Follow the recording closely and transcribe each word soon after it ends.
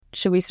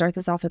Should we start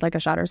this off with like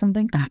a shot or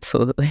something?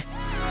 Absolutely.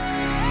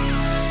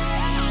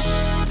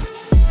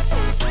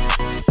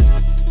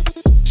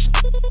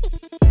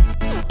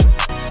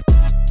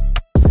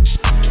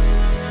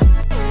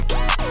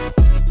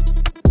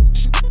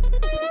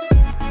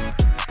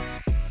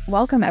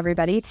 Welcome,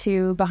 everybody,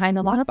 to Behind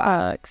the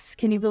Lockbox.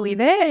 Can you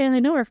believe it? I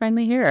know we're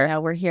finally here. Yeah,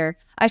 we're here.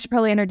 I should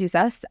probably introduce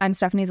us. I'm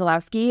Stephanie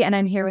Zalowski, and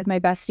I'm here with my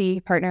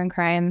bestie, partner in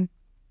crime,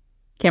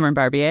 Cameron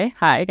Barbier.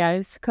 Hi,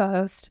 guys.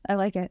 co-host. I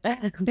like it.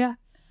 Yeah.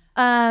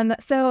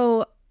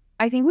 So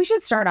I think we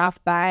should start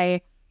off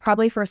by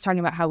probably first talking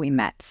about how we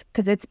met,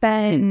 because it's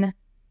been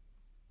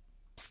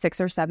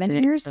 6 or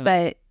 7 years,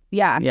 but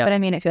yeah. But I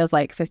mean, it feels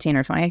like 15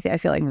 or 20. I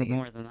feel like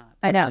more than that.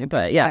 I know,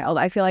 But yeah,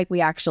 I feel like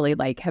we actually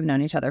like have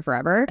known each other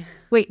forever.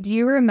 Wait, do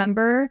you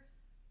remember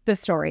the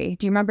story?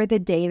 Do you remember the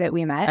day that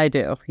we met? I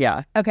do.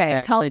 Yeah.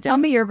 Okay, tell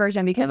me your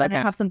version, because I Okay.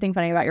 have something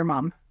funny about your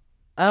mom.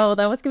 Oh,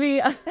 that was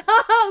going to be...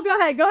 Oh,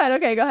 go ahead.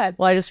 Okay, go ahead.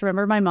 Well, I just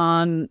remember my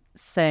mom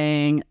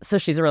saying... So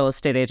she's a real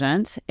estate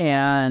agent,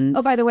 and...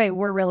 Oh, by the way,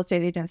 we're real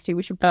estate agents too.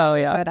 We should put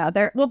it out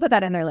there. We'll put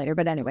that in there later.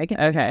 But anyway.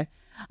 Okay.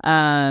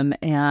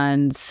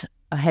 And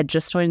I had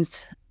just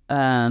joined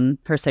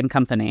her same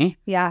company.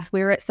 Yeah,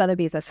 we were at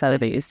Sotheby's.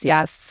 Sotheby's,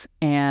 yes.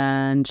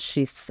 And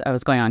I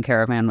was going on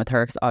Caravan with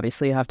her, because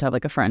obviously you have to have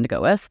like a friend to go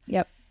with.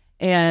 Yep.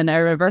 And I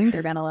remember...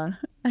 Caravan alone.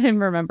 I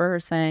remember her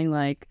saying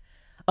like,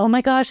 oh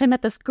my gosh, I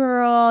met this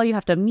girl. You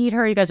have to meet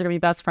her. You guys are going to be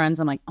best friends.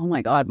 I'm like, oh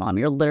my God, Mom,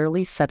 you're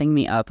literally setting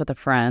me up with a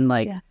friend.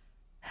 Like,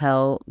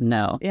 hell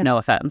no. Yeah. No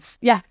offense.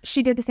 Yeah,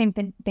 she did the same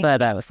thing.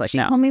 But I was like, she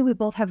no. told me we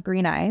both have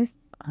green eyes,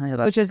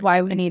 which is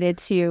why we needed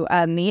to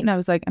meet. And I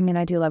was like, I mean,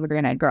 I do love a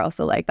green-eyed girl.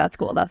 So like, that's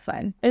cool. That's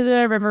fine. And then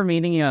I remember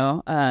meeting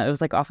you. It was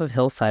like off of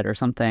Hillside or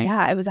something.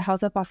 Yeah, it was a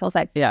house up off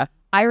Hillside. Yeah.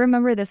 I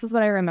remember, this is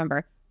what I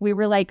remember. We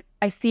were like,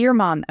 I see your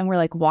mom, and we're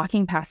like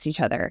walking past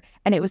each other,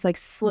 and it was like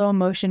slow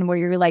motion where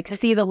you're like,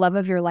 see the love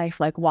of your life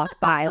like walk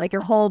by, like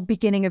your whole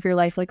beginning of your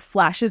life like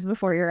flashes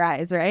before your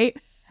eyes, right?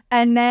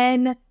 And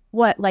then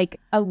like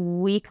a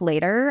week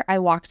later, I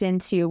walked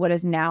into what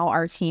is now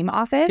our team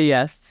office.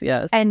 Yes.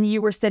 And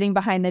you were sitting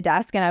behind the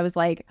desk, and I was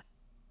like,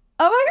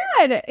 oh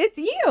my God, it's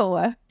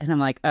you. And I'm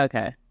like,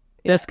 okay,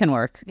 this can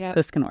work. Yeah.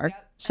 This can work.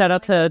 Shout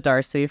out to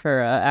Darcy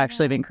for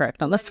actually being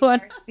correct on this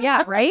one.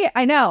 Yeah, right?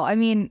 I know. I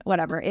mean,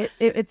 whatever.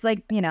 It's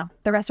like, you know,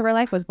 the rest of our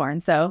life was born.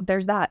 So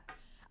there's that.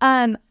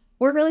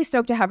 We're really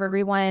stoked to have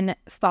everyone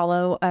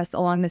follow us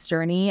along this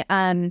journey.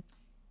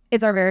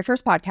 It's our very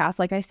first podcast.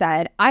 Like I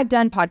said, I've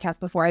done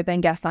podcasts before. I've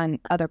been guests on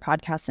other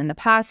podcasts in the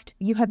past.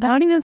 You have I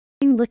don't even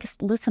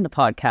listen to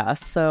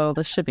podcasts, so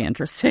this should be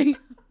interesting.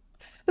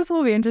 This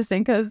will be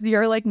interesting because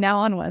you're like now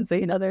on one. So,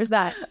 you know, there's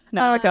that.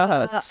 Now I'm a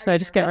co-host, so I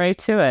just get right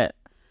to it.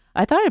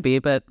 I thought it'd be,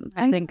 but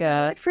I think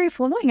like free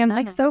flowing. I'm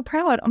like so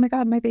proud. Oh my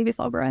God, my baby's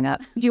all growing up.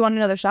 Do you want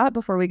another shot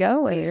before we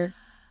go? Or?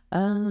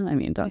 I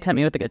mean, don't tempt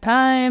me with a good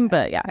time,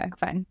 but yeah. Okay,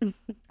 fine.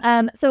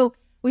 So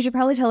we should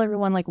probably tell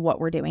everyone like what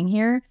we're doing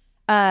here.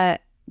 Yeah,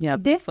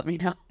 this, let me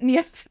know.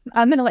 Yeah,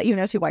 I'm gonna let you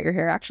know too why you're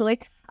here. Actually,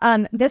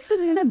 this was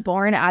kind of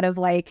born out of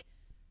like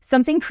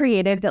something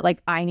creative that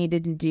like I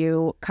needed to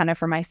do kind of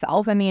for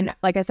myself. I mean,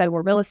 like I said,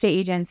 we're real estate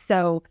agents,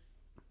 so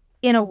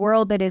in a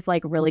world that is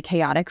like really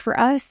chaotic for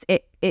us,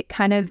 it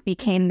kind of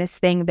became this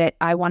thing that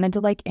I wanted to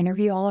like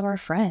interview all of our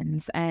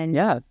friends and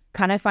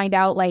kind of find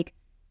out like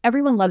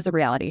everyone loves a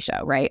reality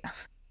show, right?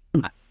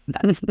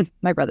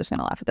 My brother's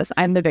gonna laugh at this.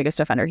 I'm the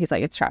biggest offender. He's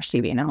like, it's trash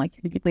TV, and I'm like,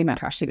 leave my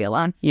trash TV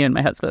alone. You and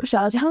my husband.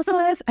 Shout out to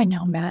Housewives. I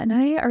know Matt and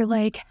I are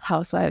like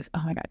Housewives.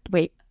 Oh my God,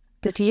 wait,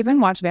 did he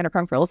even watch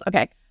Vanderpump Rules?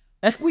 Okay.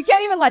 We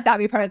can't even let that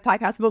be part of the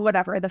podcast, but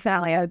whatever. The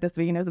finale of this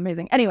weekend is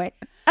amazing. Anyway,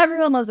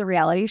 everyone loves a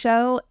reality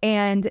show,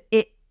 and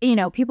you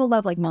know, people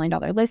love like $1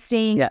 Million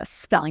Listing,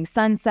 Selling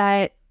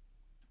Sunset,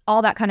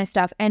 all that kind of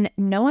stuff. And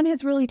no one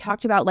has really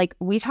talked about, like,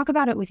 we talk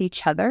about it with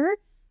each other,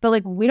 but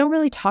like, we don't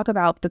really talk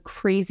about the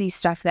crazy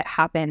stuff that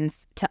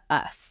happens to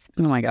us.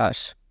 Oh my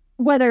gosh.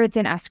 Whether it's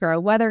in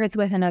escrow, whether it's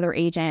with another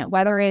agent,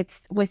 whether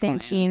it's within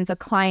teams of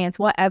clients,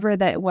 whatever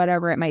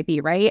it might be.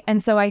 Right.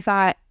 And so I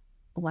thought,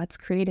 let's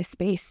create a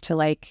space to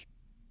like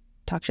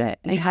talk shit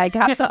and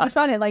have some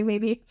fun and like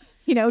maybe,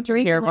 you know,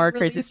 drink. Hear and, more like,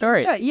 really crazy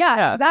stories.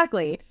 Yeah,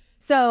 exactly.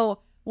 So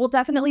we'll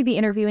definitely be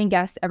interviewing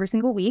guests every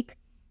single week.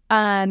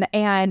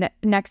 And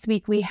next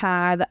week we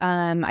have,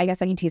 I guess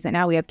I can tease it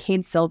now. We have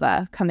Cade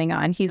Silva coming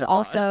on. He's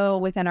also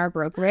within our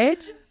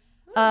brokerage.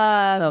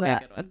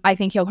 I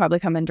think he'll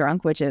probably come in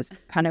drunk, which is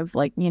kind of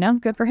like, you know,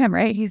 good for him,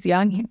 right? He's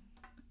young.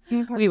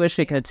 We wish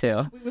we could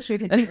too. We wish we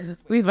could too.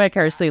 We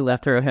vicariously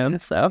lived through him,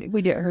 so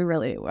we do. We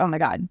really. Oh my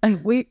God.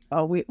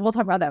 We'll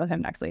talk about that with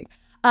him next week.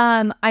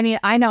 I mean,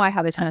 I know I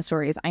have a ton of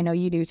stories. I know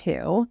you do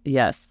too.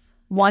 Yes.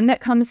 One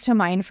that comes to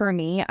mind for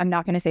me, I'm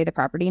not going to say the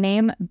property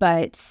name,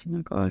 but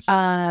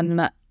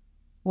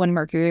when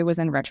Mercury was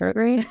in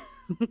retrograde.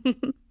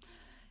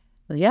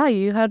 Yeah,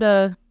 you had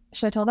a...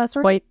 Should I tell that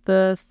story? Quite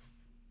the...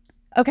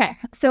 Okay,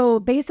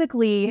 so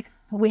basically,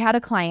 we had a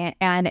client,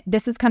 and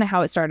this is kind of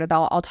how it started.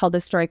 I'll tell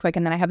this story quick,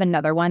 and then I have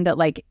another one that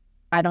like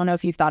I don't know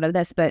if you've thought of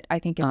this, but I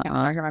think it's going to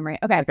mark your memory.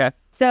 Okay.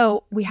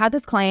 So we had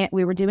this client.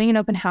 We were doing an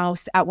open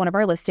house at one of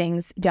our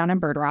listings down in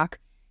Bird Rock.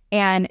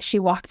 And she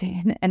walked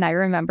in, and I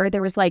remember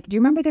there was like, do you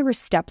remember there were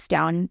steps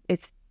down?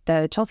 It's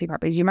the Chelsea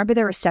property. Do you remember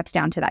there were steps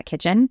down to that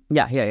kitchen?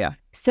 Yeah.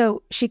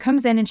 So she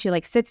comes in and she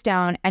like sits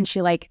down and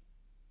she like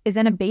is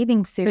in a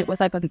bathing suit with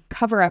like a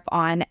cover up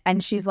on.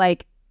 And she's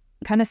like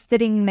kind of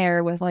sitting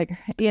there with like,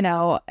 and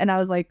I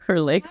was like,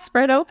 her legs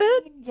spread open?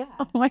 Yeah.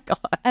 Oh my God.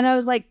 And I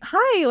was like,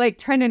 hi, like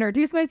trying to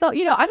introduce myself.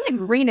 I'm like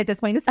green at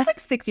this point. This is like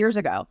 6 years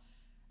ago.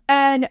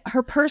 And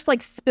her purse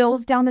like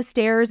spills down the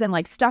stairs and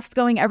like stuff's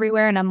going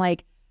everywhere. And I'm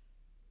like,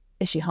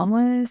 is she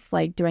homeless?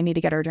 Like, do I need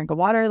to get her a drink of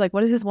water? Like, what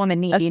does this woman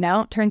need?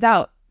 Turns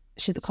out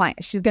she's a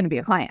client. She's going to be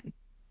a client.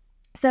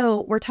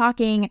 So we're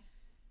talking.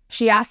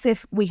 She asks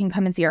if we can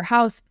come and see her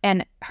house.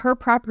 And her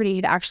property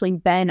had actually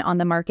been on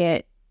the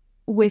market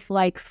with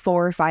like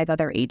 4 or 5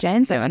 other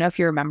agents. I don't know if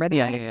you remember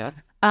that.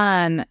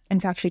 Yeah. In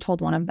fact, she told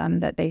one of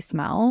them that they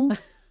smell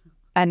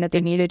and that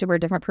they needed to wear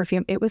different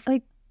perfume. It was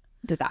like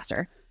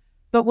disaster.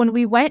 But when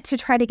we went to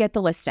try to get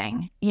the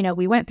listing,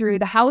 we went through.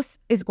 The house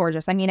is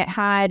gorgeous. I mean, it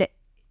had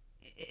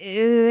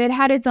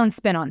its own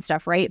spin on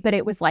stuff, right? But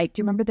it was like, do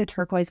you remember the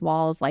turquoise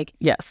walls? Like,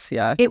 yes,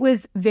 yeah. It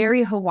was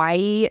very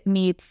Hawaii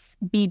meets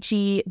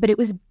beachy, but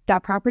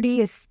that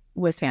property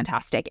was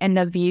fantastic. And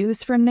the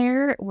views from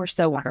there were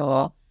so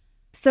wonderful.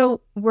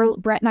 So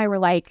Brett and I were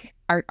like,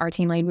 our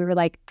team lead, we were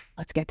like,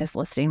 let's get this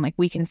listing. Like,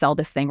 we can sell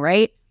this thing,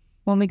 right?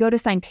 When we go to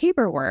sign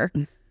paperwork,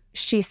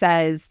 she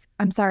says,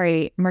 I'm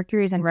sorry,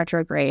 Mercury's in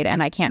retrograde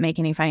and I can't make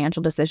any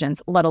financial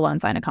decisions, let alone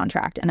sign a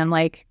contract. And I'm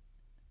like,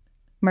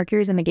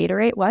 Mercury's in the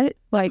Gatorade? What?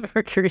 Like,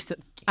 Mercury's in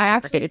the Gatorade. I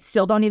actually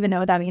still don't even know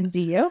what that means.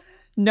 Do you?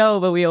 No,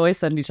 but we always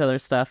send each other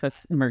stuff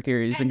if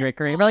Mercury's in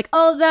Gatorade. We're like,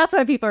 oh, that's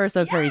why people are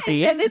so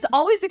crazy. And it's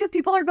always because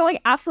people are going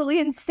absolutely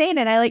insane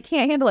and I like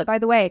can't handle it. By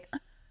the way,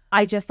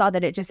 I just saw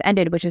that it just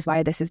ended, which is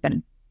why this has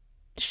been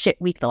shit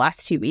week the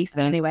last 2 weeks.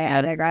 But anyway,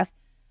 I digress.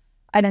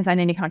 I didn't sign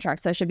any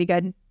contracts, so it should be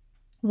good.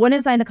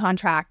 Wouldn't sign the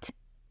contract.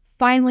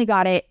 Finally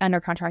got it under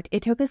contract.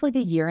 It took us like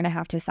 1.5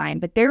 years to sign,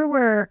 but there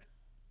were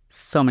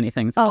so many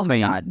things. Oh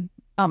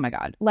my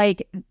God.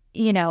 Like,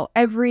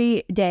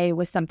 every day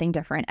was something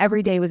different.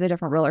 Every day was a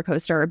different roller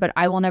coaster. But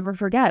I will never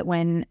forget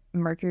when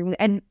Mercury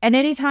and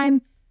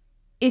anytime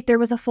if there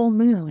was a full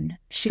moon,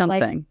 she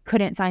like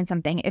couldn't sign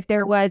something. If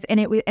there was,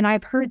 and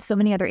I've heard so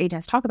many other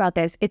agents talk about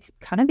this, it's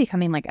kind of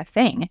becoming like a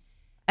thing.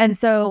 And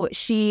so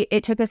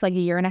it took us like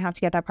 1.5 years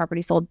to get that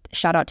property sold.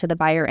 Shout out to the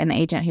buyer and the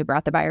agent who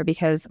brought the buyer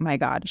because, my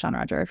God, Sean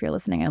Roger, if you're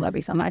listening, I love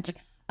you so much.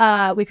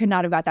 We could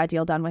not have got that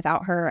deal done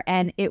without her.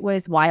 And it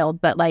was wild.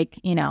 But like,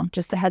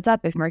 just a heads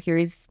up, if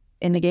Mercury's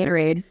in the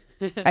Gatorade,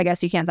 I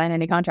guess you can't sign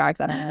any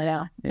contracts. I don't really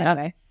know. Yeah.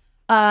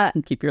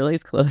 Anyway. Keep your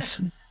legs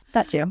closed.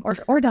 That too.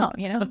 Or don't,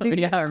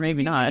 or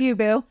maybe not. You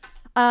boo.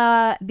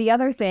 The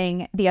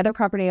other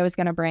property I was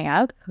going to bring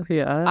up.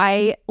 Yeah.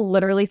 I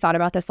literally thought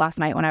about this last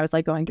night when I was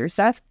like going through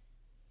stuff.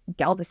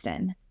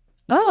 Galveston.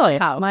 Oh,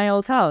 yeah. My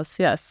old house.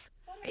 Yes.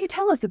 Why don't you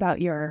tell us about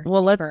your...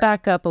 Well, let's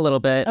back up a little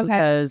bit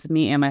because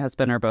me and my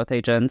husband are both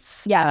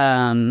agents.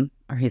 Yeah.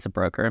 Or he's a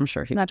broker. I'm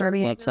sure he would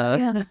love to.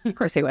 Yeah, of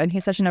course he would.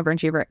 He's such an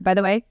overachiever. By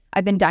the way,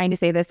 I've been dying to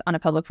say this on a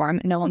public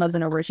forum. No one loves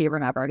an overachiever,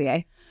 Matt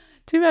Barbier.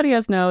 Too bad he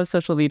has no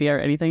social media or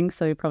anything,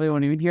 so you probably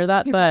won't even hear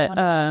that. But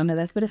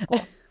it's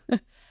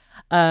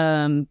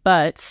cool.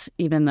 But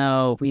even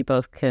though we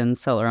both can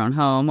sell our own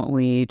home,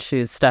 we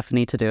choose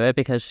Stephanie to do it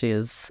because she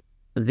is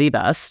the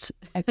best.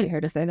 I pay her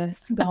to say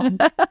this. Go on.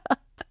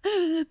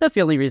 That's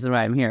the only reason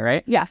why I'm here,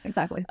 right? Yeah,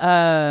 exactly.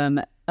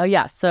 Oh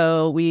yeah.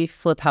 So we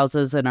flip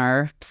houses in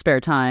our spare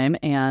time,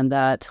 and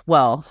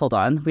hold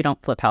on, we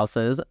don't flip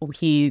houses.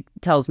 He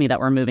tells me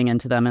that we're moving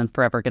into them and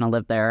forever going to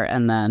live there,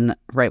 and then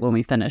right when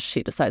we finish,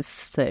 he decides to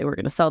say we're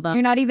going to sell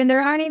them.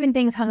 There aren't even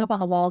things hung up on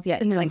the walls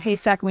yet. He's like, hey,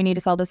 Steph, we need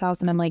to sell this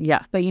house, and I'm like,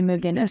 yeah, but you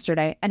moved in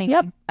yesterday. Anyway,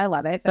 yep. I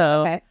love it.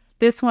 So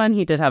this one,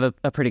 he did have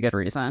a pretty good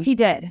reason. He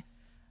did.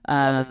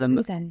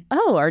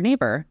 Our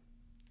neighbor.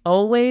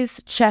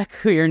 Always check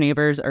who your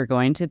neighbors are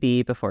going to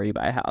be before you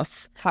buy a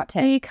house. Hot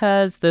tip.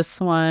 Because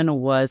this one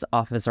was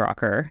off his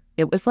rocker.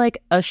 It was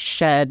like a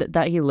shed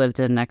that he lived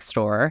in next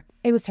door.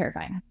 It was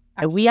terrifying.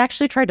 We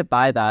actually tried to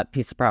buy that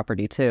piece of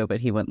property too, but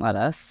he wouldn't let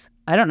us.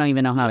 I don't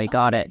even know how he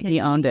got it. He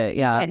owned it.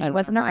 Yeah. And it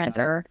wasn't a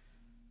renter.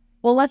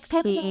 Well, let's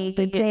talk about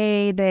the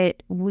day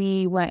that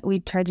we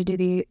tried to do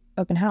the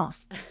open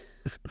house.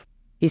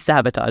 He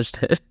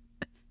sabotaged it.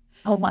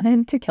 I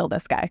wanted to kill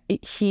this guy.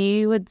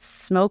 He would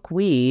smoke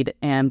weed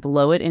and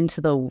blow it into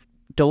the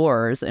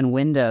doors and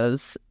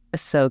windows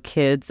so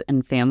kids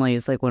and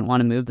families wouldn't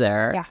want to move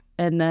there. Yeah.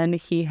 And then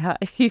he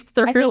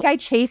threw... I think I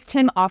chased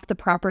him off the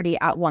property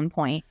at one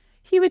point.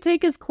 He would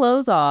take his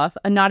clothes off,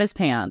 not his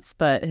pants,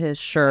 but his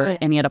shirt,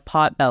 and he had a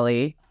pot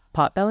belly.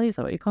 Pot belly? Is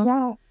that what you call it?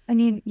 Yeah. I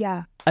mean,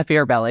 yeah. A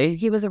fear belly.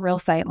 He was a real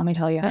sight, let me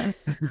tell you.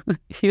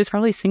 He was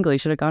probably single. He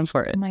should have gone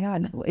for it. Oh my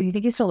God. Do you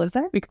think he still lives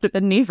there? We could have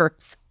been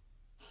neighbors.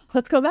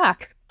 Let's go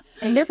back.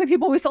 And if the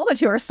people we sold it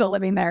to are still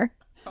living there.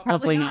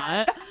 Probably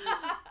not.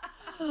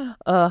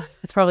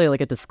 It's probably like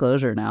a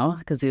disclosure now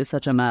because he was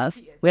such a mess.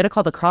 We had to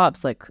call the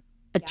cops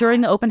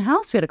During the open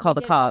house, we had to call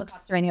the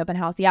cops. During the open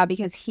house, yeah,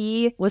 because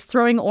he was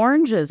throwing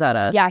oranges at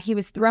us. Yeah, he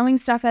was throwing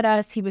stuff at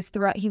us. He was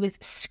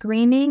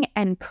screaming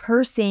and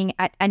cursing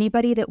at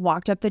anybody that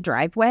walked up the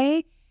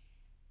driveway,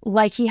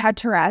 like he had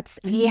Tourette's.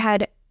 He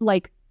had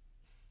like,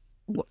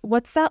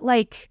 what's that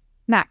like,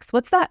 Max?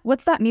 What's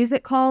that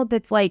music called?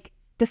 That's like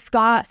the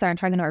ska. Sorry, I'm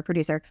trying to know our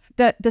producer.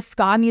 The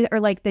ska music, or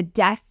like the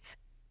death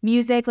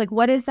music. Like,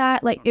 what is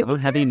that? Like, it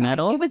was heavy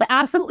metal. It was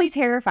absolutely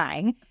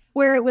terrifying.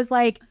 Where it was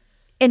like,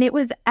 and it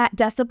was at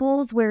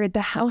decibels where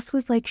the house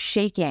was like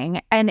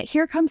shaking. And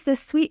here comes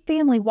this sweet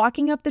family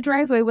walking up the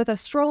driveway with a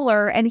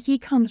stroller, and he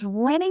comes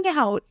running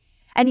out,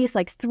 and he's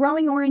like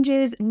throwing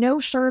oranges, no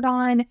shirt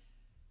on.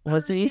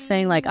 Wasn't he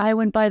saying like, I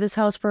wouldn't buy this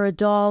house for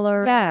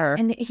 $1? Yeah.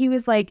 And he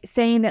was like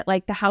saying that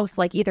like the house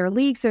like either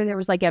leaks or there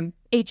was like a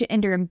Agent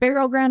Indian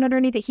burial ground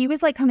underneath it. He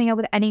was like coming up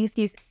with any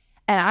excuse.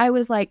 And I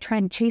was like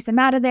trying to chase him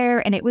out of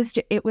there. And it was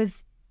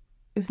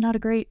not a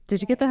great.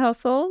 Did you get the house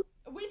sold?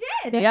 We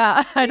did.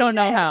 Yeah. I don't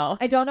know how.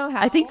 I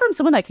think from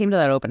someone that came to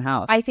that open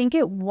house. I think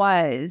it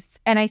was.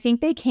 And I think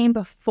they came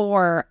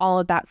before all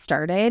of that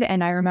started.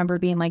 And I remember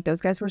being like,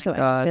 those guys were so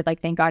interested.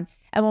 Like, thank God.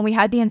 And when we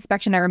had the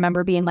inspection, I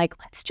remember being like,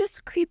 let's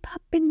just creep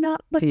up and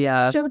not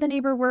show the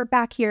neighbor we're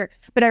back here.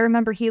 But I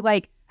remember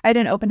I had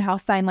an open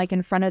house sign like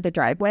in front of the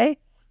driveway.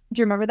 Do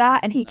you remember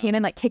that? And he came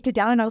in, like kicked it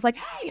down, and I was like,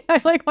 hey, I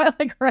was like,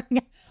 running.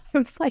 I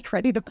was like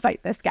ready to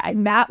fight this guy.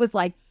 Matt was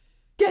like,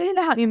 get in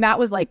the house. I mean, Matt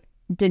was like,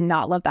 did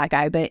not love that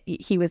guy, but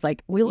he was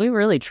like, we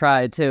really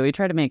tried to. We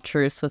tried to make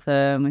truce with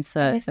him. We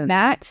said,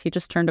 Matt, he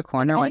just turned a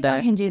corner one day. If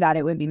I can do that,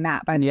 it would be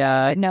Matt. But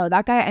no,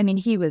 that guy, I mean,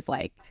 he was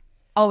like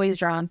always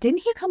drunk. Didn't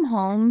he come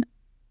home?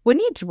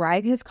 Wouldn't he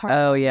drive his car?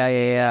 Oh,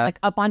 yeah. Like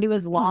up onto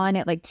his lawn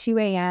at like 2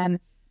 a.m.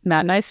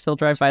 Matt and I still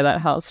drive by that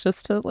house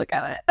just to look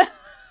at it.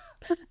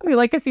 I mean,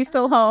 like, is he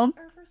still home?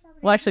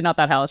 Well, actually, not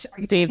that house.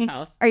 Dave's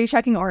house. Are you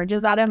checking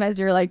oranges at him as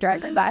you're like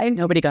driving by?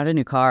 Nobody got a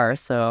new car,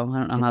 so I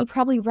don't know how. He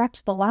probably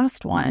wrecked the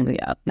last one.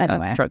 Yeah.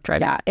 Anyway, truck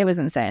driving. Yeah, it was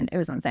insane.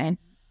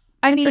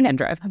 I mean,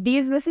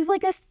 this is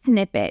like a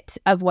snippet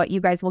of what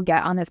you guys will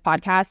get on this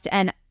podcast.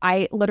 And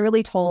I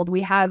literally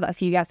we have a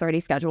few guests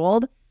already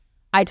scheduled.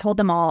 I told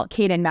them all,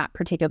 Kate and Matt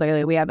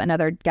particularly, we have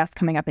another guest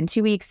coming up in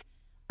 2 weeks.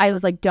 I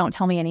was like, don't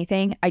tell me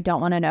anything. I don't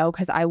want to know,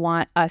 because I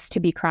want us to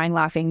be crying,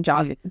 laughing,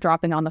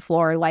 dropping on the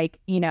floor, like,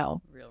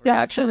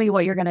 actually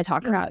what you're going to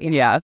talk about.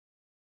 Yeah.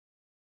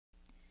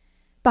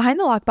 Behind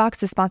the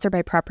Lockbox is sponsored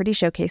by Property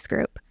Showcase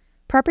Group.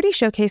 Property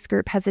Showcase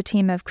Group has a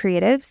team of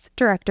creatives,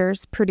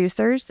 directors,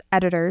 producers,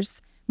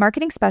 editors,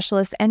 marketing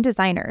specialists, and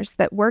designers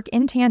that work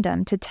in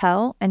tandem to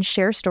tell and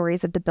share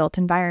stories of the built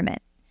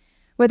environment.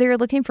 Whether you're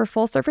looking for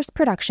full-service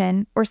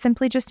production or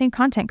simply just need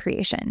content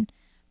creation,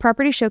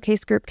 Property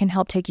Showcase Group can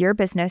help take your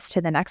business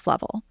to the next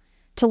level.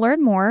 To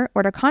learn more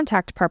or to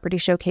contact Property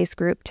Showcase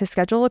Group to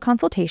schedule a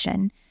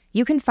consultation,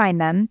 you can find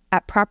them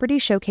at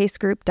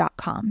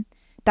propertyshowcasegroup.com.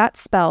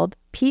 That's spelled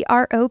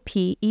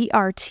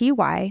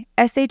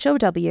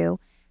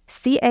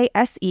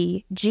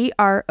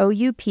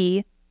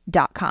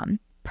PROPERTYSHOWCASEGROUP.com.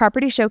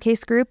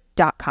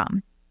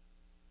 PropertyShowcaseGroup.com.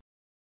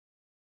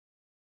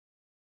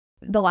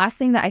 The last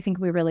thing that I think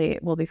we really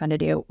will be fun to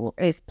do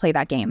is play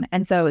that game.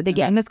 And so the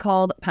game is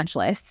called Punch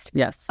List.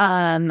 Yes.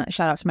 Shout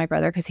out to my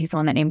brother, because he's the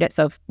one that named it.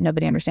 So if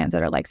nobody understands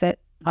it or likes it,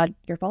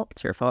 your fault.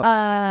 It's your fault.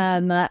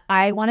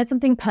 I wanted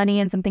something punny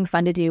and something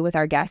fun to do with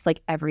our guests like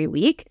every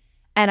week.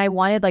 And I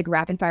wanted like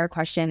rapid fire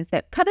questions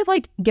that kind of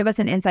like give us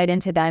an insight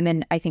into them.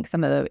 And I think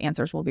some of the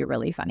answers will be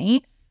really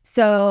funny.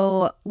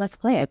 So let's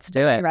play it. Let's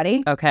do it. You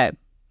ready? Okay.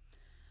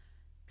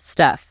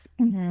 Steph.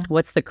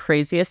 What's the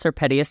craziest or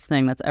pettiest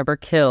thing that's ever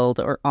killed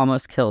or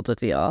almost killed a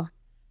deal?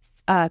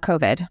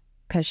 COVID,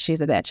 because she's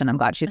a bitch and I'm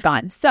glad she's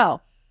gone.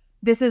 So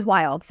this is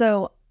wild.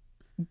 So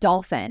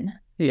Dolphin,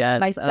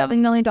 my $7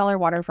 million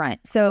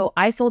waterfront. So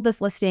I sold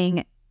this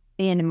listing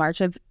in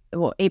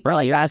April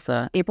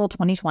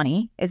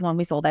 2020 is when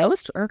we sold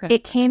it. Okay.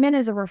 It came in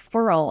as a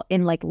referral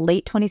in like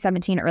late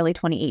 2017, early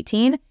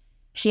 2018.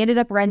 She ended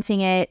up renting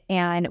it,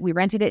 and we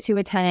rented it to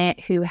a tenant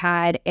who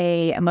had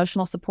a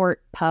emotional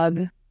support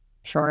pug.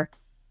 Sure.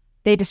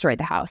 They destroyed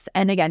the house.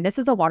 And again, this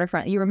is a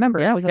waterfront. You remember,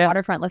 it was a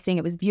waterfront listing.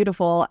 It was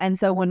beautiful. And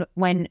so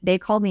when they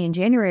called me in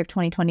January of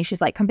 2020,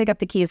 she's like, come pick up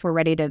the keys. We're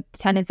ready to,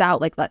 tenants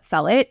out. Like, let's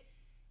sell it.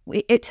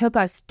 It took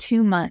us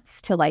 2 months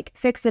to like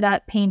fix it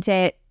up, paint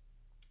it,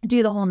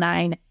 do the whole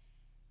nine.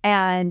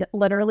 And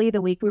literally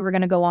the week we were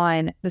going to go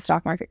on, the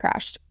stock market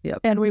crashed. Yep.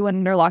 And we went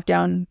under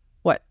lockdown,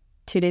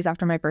 2 days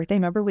after my birthday.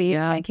 Remember, we ate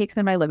pancakes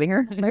in my living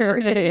room.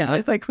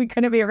 It's like we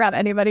couldn't be around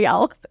anybody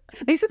else.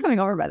 Thanks for coming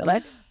over, by the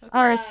way.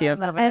 And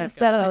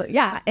so,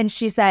 and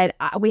she said,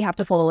 we have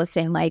to pull the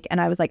listing. Like, and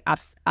I was like,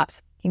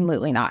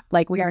 absolutely not.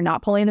 Like, we are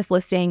not pulling this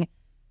listing.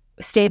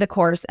 Stay the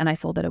course. And I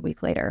sold it a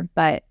week later,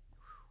 but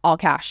all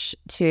cash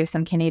to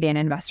some Canadian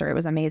investor. It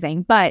was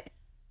amazing. But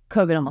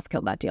COVID almost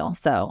killed that deal.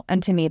 So,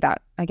 and to me,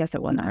 that, I guess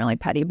it wasn't really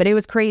petty, but it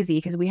was crazy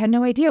because we had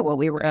no idea what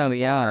we were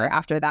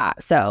after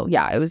that. So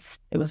yeah, it was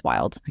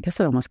wild. I guess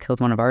it almost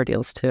killed one of our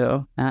deals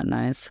too. Matt and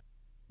I's.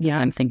 Yeah.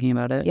 I'm thinking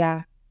about it.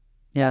 Yeah.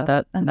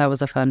 Yeah, that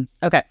was a fun.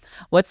 Okay.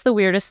 What's the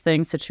weirdest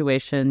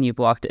situation you've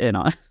walked in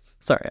on?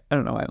 Sorry, I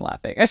don't know why I'm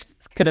laughing. I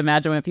just could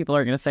imagine what people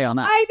are going to say on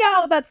that. I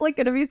know. That's like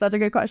going to be such a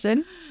good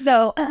question.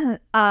 So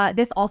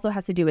this also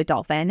has to do with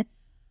dolphin.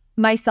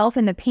 Myself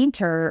and the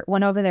painter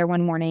went over there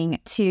one morning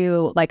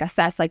to like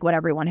assess like what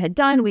everyone had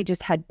done. We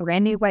just had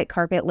brand new white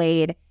carpet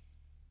laid.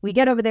 We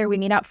get over there, we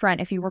meet out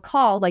front. If you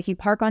recall, like you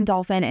park on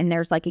Dolphin and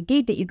there's like a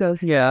gate that you go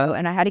through. Yeah.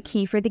 And I had a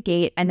key for the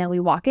gate. And then we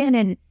walk in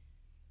and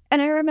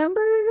I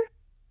remember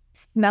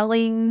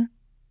smelling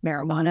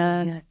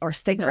marijuana or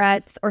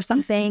cigarettes or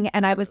something.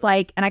 And I was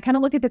like, and I kind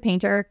of looked at the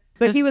painter,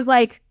 but he was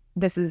like,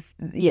 this is,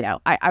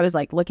 I was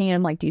like looking at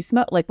him like, do you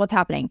smell? Like, what's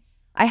happening?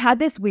 I had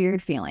this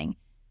weird feeling.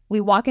 We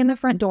walk in the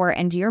front door,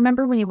 and do you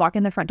remember when you walk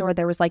in the front door,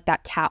 there was like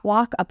that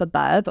catwalk up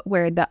above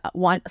where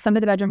some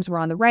of the bedrooms were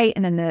on the right,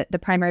 and then the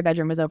primary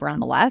bedroom was over on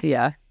the left.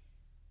 Yeah.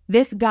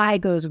 This guy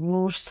goes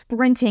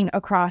sprinting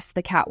across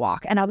the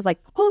catwalk, and I was like,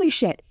 holy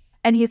shit.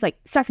 And he's like,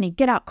 Stephanie,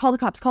 get out, call the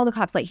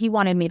cops. Like he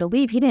wanted me to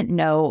leave. He didn't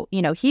know,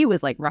 he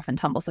was like rough and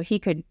tumble. So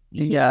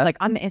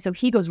and so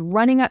he goes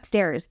running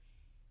upstairs.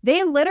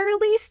 They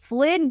literally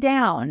slid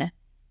down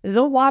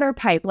the water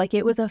pipe like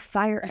it was a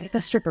fire at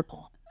the stripper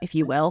pole, if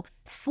you will,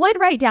 slid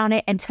right down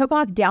it and took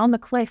off down the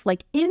cliff,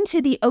 like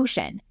into the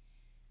ocean.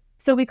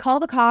 So we call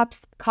the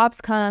cops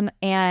come,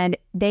 and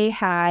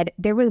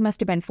must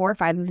have been 4 or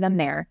 5 of them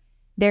there.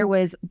 There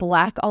was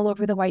black all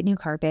over the white new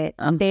carpet.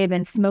 They had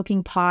been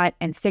smoking pot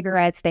and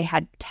cigarettes. They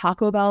had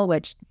Taco Bell,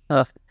 which,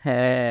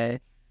 hey,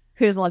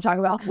 who doesn't love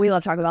Taco Bell? We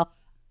love Taco Bell.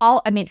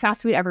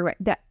 Fast food everywhere.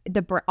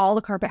 All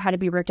the carpet had to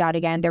be ripped out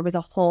again. There was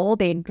a hole.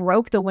 They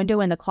broke the window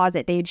in the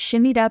closet. They had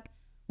shimmied up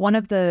one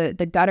of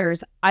the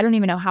gutters. I don't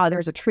even know how.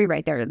 There's a tree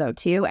right there though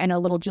too, and a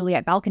little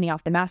Juliet balcony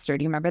off the master.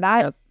 Do you remember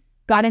that? Yep.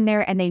 Got in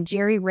there and they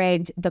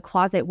jerry-rigged the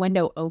closet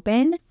window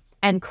open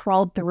and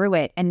crawled through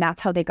it, and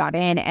that's how they got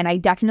in. And I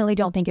definitely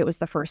don't think it was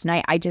the first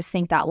night. I just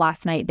think that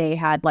last night they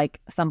had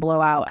like some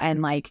blowout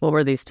and like. What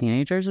were these,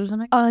 teenagers or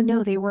something?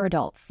 No, they were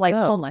adults, like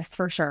homeless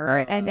for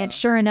sure. And then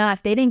sure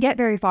enough, they didn't get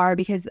very far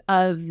because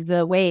of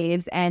the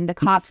waves, and the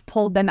cops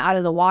pulled them out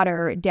of the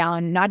water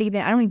down. I don't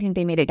even think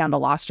they made it down to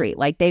Law Street.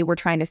 Like they were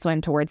trying to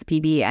swim towards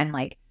PB, and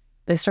like.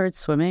 They started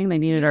swimming. They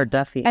needed our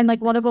Duffy. And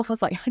like one of us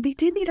was like, they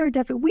did need our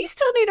Duffy. We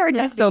still need our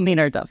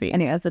Duffy.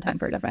 Anyway, that's the time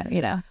for a different,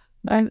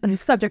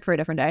 subject for a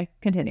different day.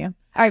 Continue. All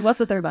right, what's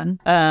the third one?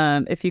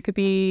 If you could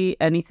be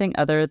anything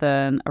other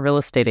than a real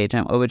estate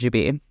agent, what would you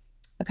be?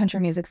 A country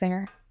music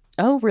singer.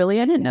 Oh, really?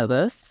 I didn't know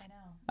this. I know.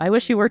 I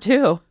wish you were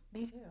too.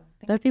 Me too.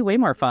 That'd be way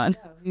more fun.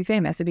 Be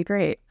famous. It'd be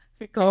great.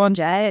 Go on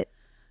jet.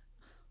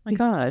 Oh my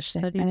gosh,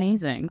 that'd be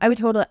amazing. I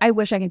wish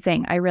I could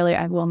sing. I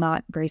will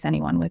not grace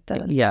anyone with the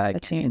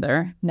tune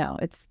either. No,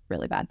 it's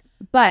really bad.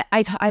 But I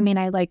would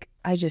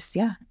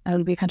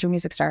be a country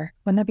music star.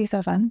 Wouldn't that be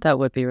so fun? That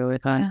would be really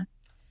fun. Yeah.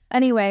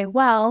 Anyway,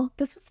 well,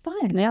 this was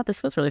fun. Yeah,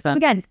 this was really fun. So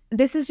again,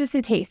 this is just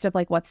a taste of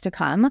like what's to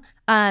come.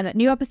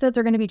 New episodes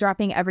are going to be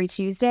dropping every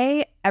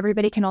Tuesday.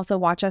 Everybody can also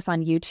watch us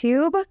on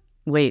YouTube.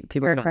 Wait,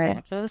 people are going to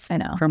watch us? I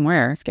know. From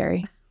where? It's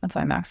scary. That's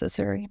why Max is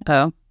here.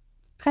 Oh.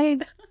 Hi.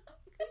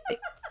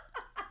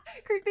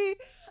 Creepy.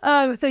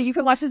 So you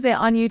can watch us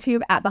on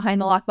YouTube at Behind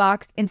the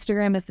Lockbox.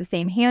 Instagram is the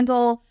same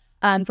handle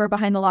for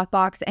Behind the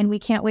Lockbox, and we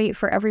can't wait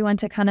for everyone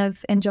to kind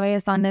of enjoy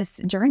us on this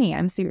journey.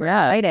 I'm super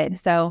excited.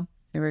 So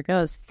here it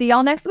goes. See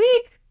y'all next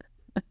week.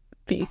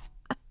 Peace.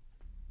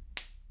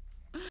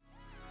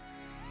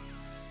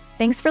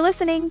 Thanks for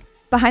listening.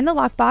 Behind the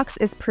Lockbox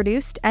is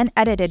produced and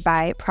edited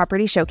by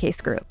Property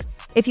Showcase Group.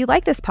 If you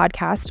like this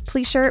podcast,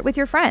 please share it with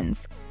your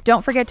friends.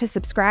 Don't forget to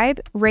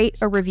subscribe, rate,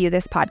 or review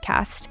this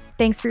podcast.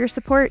 Thanks for your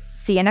support.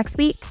 See you next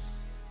week.